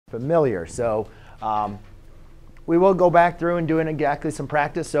familiar. So we will go back through and do exactly some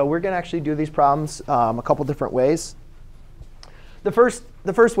practice. So we're going to actually do these problems a couple different ways. The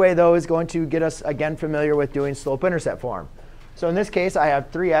first way, though, is going to get us, again, familiar with doing slope-intercept form. So in this case, I have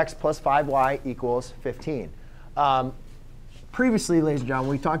 3x plus 5y equals 15. Previously, ladies and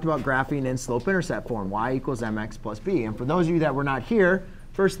gentlemen, we talked about graphing in slope-intercept form, y equals mx plus b. And for those of you that were not here,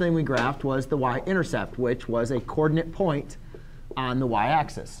 first thing we graphed was the y-intercept, which was a coordinate point on the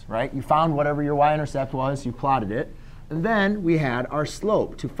y-axis, right? You found whatever your y-intercept was, you plotted it. And then we had our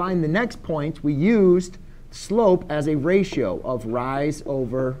slope. To find the next point, we used slope as a ratio of rise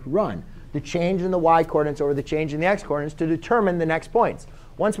over run, the change in the y-coordinates over the change in the x-coordinates to determine the next points.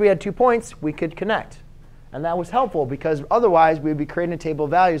 Once we had 2 points, we could connect. And that was helpful, because otherwise we would be creating a table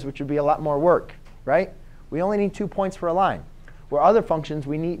of values, which would be a lot more work, right? We only need 2 points for a line. Where other functions,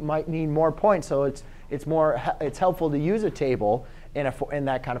 we might need more points. So it's helpful to use a table in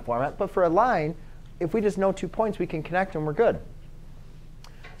that kind of format. But for a line, if we just know 2 points, we can connect and we're good.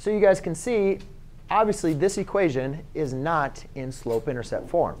 So you guys can see, obviously, this equation is not in slope-intercept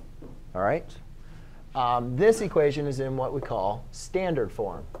form. All right? This equation is in what we call standard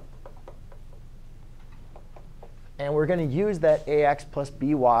form. And we're going to use that ax plus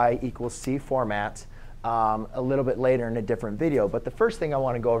by equals c format a little bit later in a different video. But the first thing I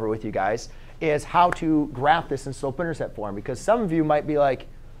want to go over with you guys is how to graph this in slope-intercept form. Because some of you might be like,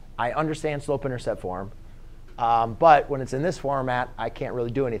 I understand slope-intercept form. But when it's in this format, I can't really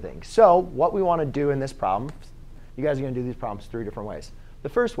do anything. So what we want to do in this problem, you guys are going to do these problems 3 different ways. The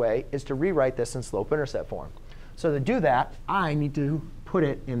first way is to rewrite this in slope-intercept form. So to do that, I need to put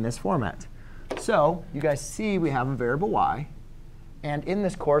it in this format. So you guys see we have a variable y. And in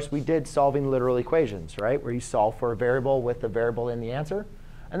this course, we did solving literal equations, right, where you solve for a variable with the variable in the answer.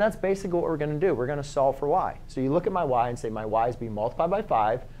 And that's basically what we're going to do. We're going to solve for y. So you look at my y and say my y is being multiplied by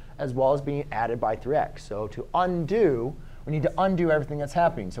 5, as well as being added by 3x. So to undo, we need to undo everything that's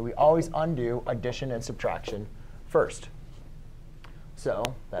happening. So we always undo addition and subtraction first. So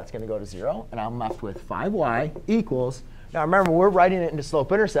that's going to go to 0. And I'm left with 5y equals. Now remember, we're writing it into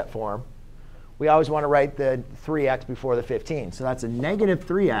slope-intercept form. We always want to write the 3x before the 15. So that's a negative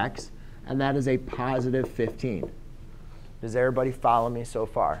 3x, and that is a positive 15. Does everybody follow me so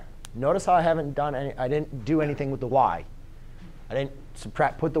far? Notice how I didn't do anything with the y. I didn't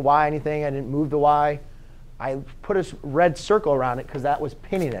put the y anything. I didn't move the y. I put a red circle around it because that was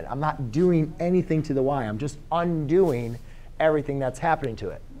pinning it. I'm not doing anything to the y. I'm just undoing everything that's happening to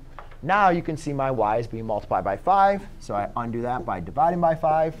it. Now you can see my y is being multiplied by 5. So I undo that by dividing by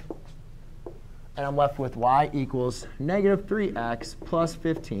 5. And I'm left with y equals negative 3x plus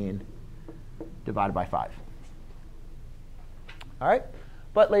 15 divided by 5. All right?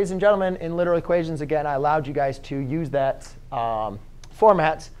 But ladies and gentlemen, in literal equations, again, I allowed you guys to use that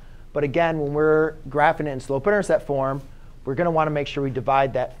format. But again, when we're graphing it in slope-intercept form, we're going to want to make sure we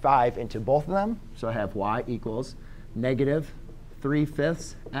divide that 5 into both of them. So I have y equals negative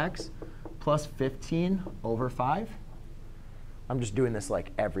 3/5 x plus 15 over 5. I'm just doing this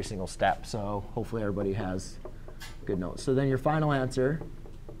like every single step. So hopefully everybody has good notes. So then your final answer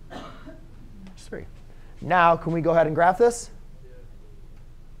is 3. Now, can we go ahead and graph this?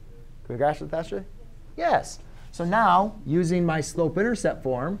 Can we graph it faster? Yes. So now, using my slope-intercept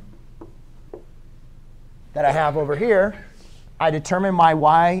form that I have over here, I determine my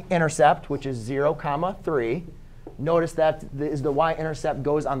y-intercept, which is 0, 3. Notice that the y-intercept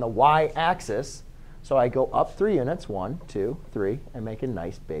goes on the y-axis. So I go up 3 units, 1, 2, 3, and make a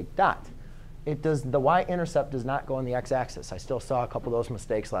nice big dot. The y-intercept does not go on the x-axis. I still saw a couple of those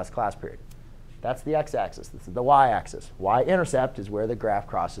mistakes last class period. That's the x-axis. This is the y-axis. Y-intercept is where the graph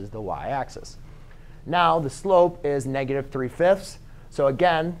crosses the y-axis. Now the slope is negative 3/5. So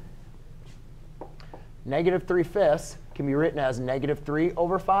again, negative 3/5 can be written as negative 3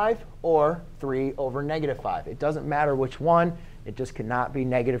 over 5 or 3 over negative 5. It doesn't matter which one. It just cannot be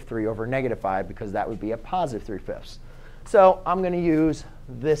negative 3 over negative 5, because that would be a positive 3/5. So I'm going to use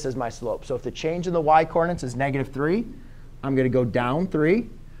this as my slope. So if the change in the y-coordinates is negative 3, I'm going to go down 3.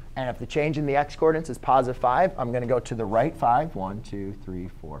 And if the change in the x-coordinates is positive 5, I'm going to go to the right 5. 1, 2, 3,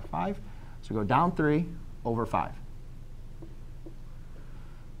 4, 5. So go down 3 over 5.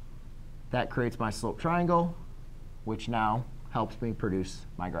 That creates my slope triangle, which now helps me produce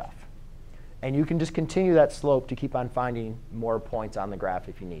my graph. And you can just continue that slope to keep on finding more points on the graph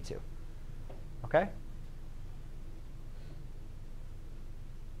if you need to. OK?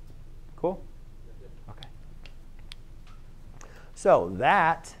 Cool? OK. So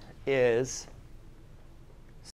that is